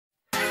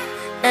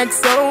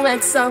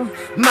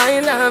XOXO, my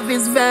love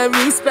is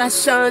very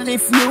special.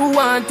 If you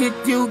want it,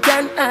 you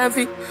can have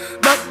it,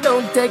 but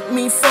don't take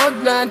me for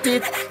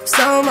granted.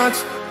 So much,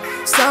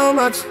 so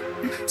much,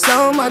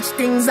 so much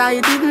things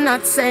I did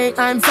not say.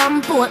 I'm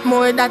from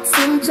Portmore, that's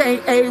in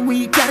JA.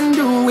 We can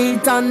do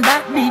it on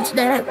that beach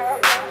there.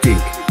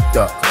 Tick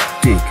tock,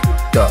 tick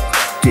tock,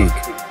 tick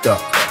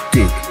tock,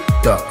 tick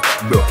tock.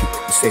 Broke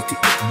it, set it,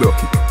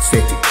 broke it,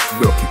 set it,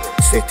 broke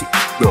it, set it,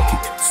 broke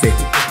it, set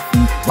it.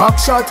 Back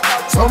shot,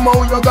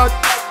 somehow you got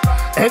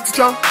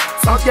extra,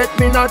 forget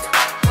me not.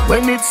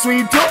 When it's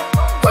sweet, yo,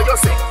 what you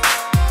say?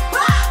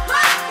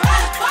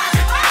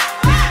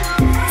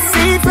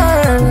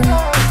 Fever,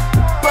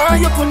 why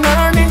you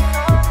punani?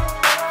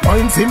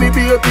 Wine see me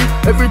baby,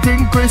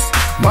 everything crisp.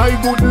 My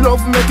good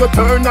love make you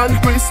turn and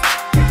crisp.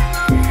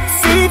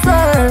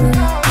 Fever,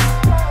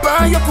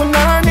 why you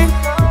punani?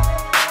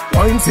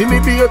 Wine see me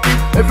baby,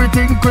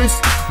 everything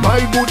crisp. My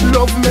good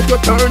love make you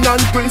turn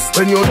and crisp.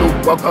 When you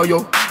look back at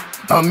you,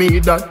 I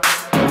made that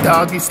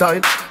doggy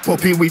style,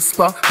 puppy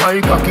whisper.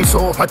 My cocky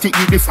so hot it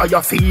give the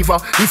fire fever.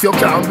 If you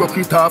can't rock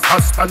it off,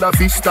 hasta la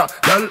vista.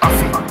 Y'all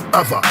afi,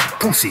 ava,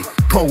 pussy,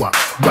 power,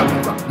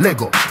 grabber,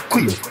 lego,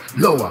 queen,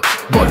 lower,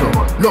 godo,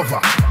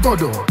 lover,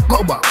 godo,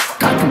 goba,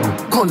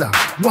 tattoo, color,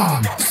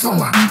 warm,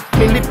 summer.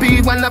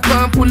 Millipede wanna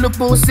pump, pull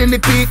up, silly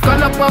pea,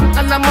 color pump,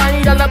 alla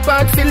my, alla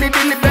part, Philly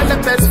dilly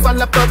bella best,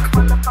 fall puck.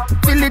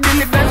 Philly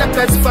dilly bella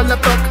best, fall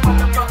puck.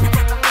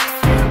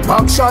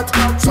 Back shot,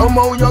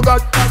 somehow you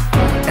got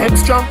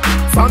extra,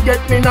 forget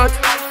me not.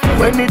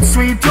 When it's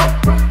sweet, yo,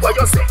 what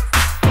you say?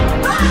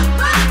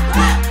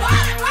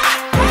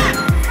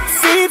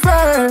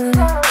 Fever,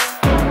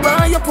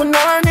 why you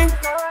punani?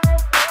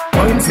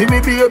 Wine see me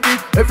baby,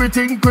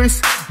 everything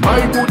crisp.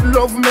 My good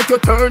love make you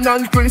turn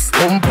and crisp.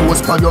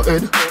 Compose on your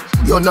head,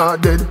 you're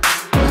not dead.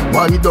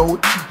 Wide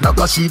out, like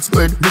a sheet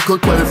spread. Little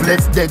 12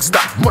 left legs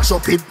that mash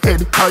up his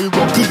head. I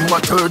go kill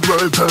my third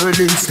world girl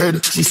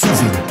instead. She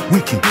seasoned,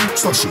 wicked,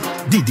 so she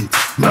did it.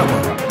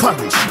 Mama,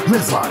 parish,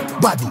 never,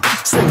 body,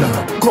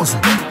 Senna, cousin,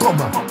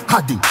 comma,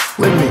 haddy.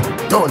 When me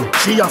done,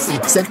 she a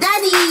fit, said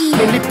daddy.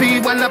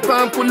 Millipede wanna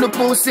pump, pull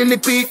up, silly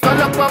pea,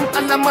 color pump,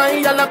 alla my,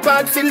 alla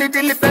part, Philly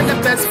dilly bella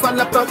best, fall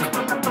puck.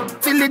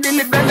 Philly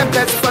dilly bella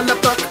best, fall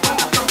puck.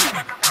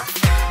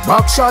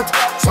 Back shot,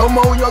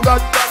 somehow you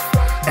got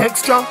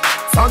extra,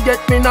 forget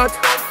me not.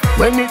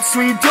 When it's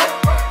sweet, yo,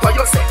 what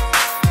you say?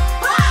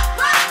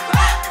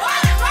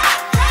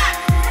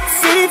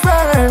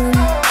 Fever,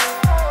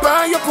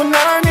 why you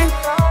punani?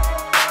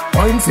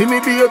 Wine see me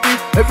baby,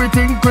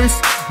 everything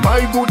crisp.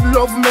 My good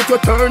love make you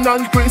turn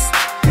and crisp.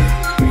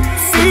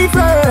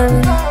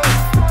 Fever,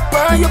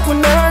 why you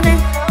punani?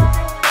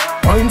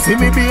 Wine see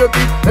me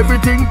baby,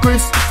 everything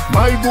crisp.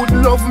 My good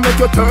love make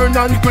you turn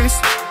and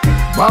crisp.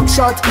 Back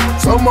shot,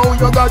 somehow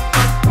you got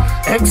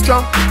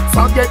extra,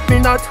 forget me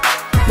not.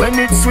 When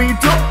it's sweet,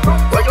 yo,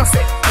 what you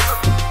say?